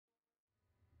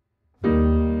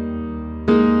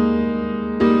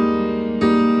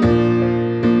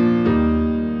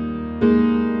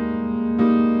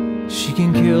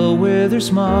with her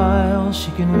smile,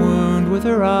 she can wound with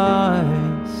her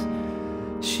eyes.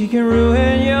 She can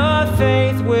ruin your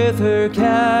faith with her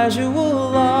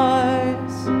casual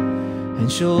lies. And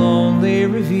she'll only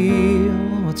reveal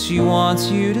what she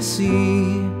wants you to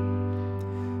see.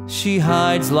 She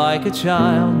hides like a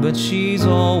child, but she's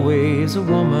always a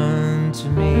woman to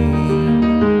me.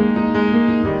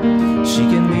 She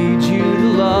can lead you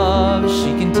to love,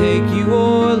 she can take you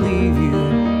or leave you.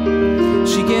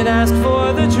 She can ask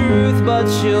for the truth, but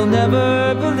she'll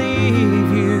never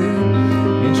believe you.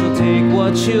 And she'll take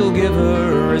what you'll give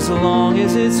her as long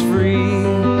as it's free.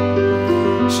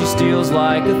 She steals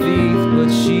like a thief, but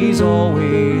she's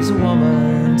always a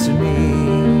woman to me.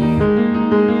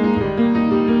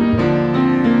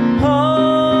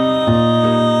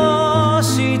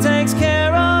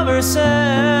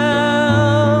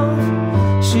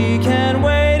 She can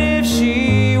wait if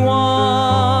she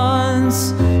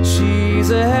wants. She's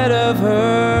ahead of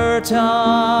her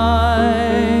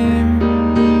time.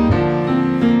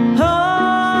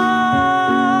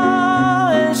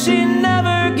 And she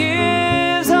never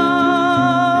gives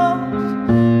up,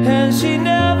 and she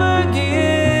never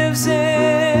gives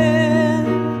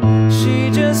in. She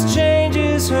just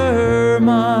changes her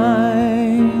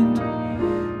mind.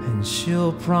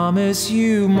 She'll promise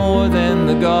you more than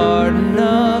the Garden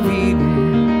of Eden.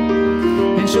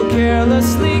 And she'll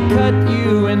carelessly cut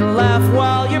you and laugh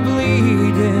while you're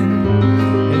bleeding.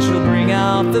 And she'll bring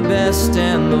out the best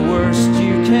and the worst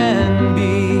you can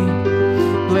be.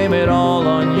 Blame it all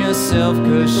on yourself,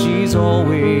 'cause she's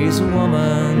always a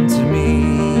woman to me.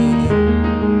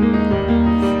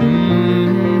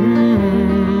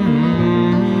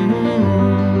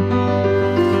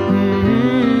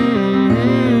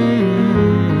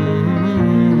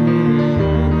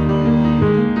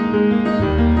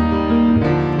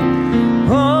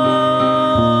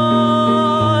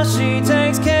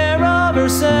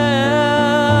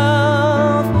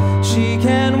 She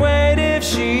can wait if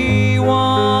she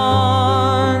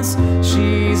wants.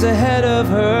 She's ahead of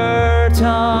her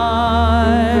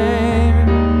time.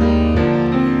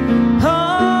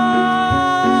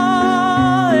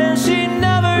 And she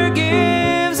never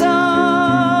gives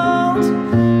out,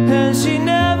 and she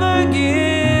never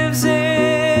gives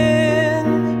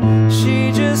in.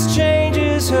 She just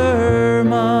changes her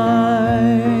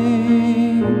mind.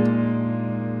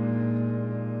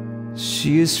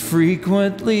 She is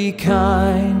frequently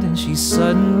kind, and she's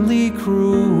suddenly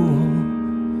cruel.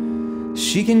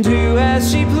 She can do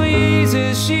as she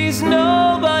pleases, she's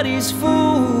nobody's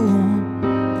fool.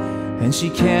 And she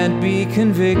can't be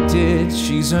convicted,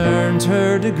 she's earned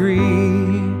her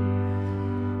degree.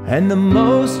 And the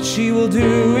most she will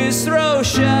do is throw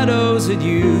shadows at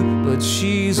you, but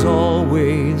she's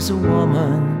always a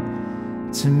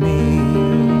woman to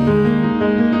me.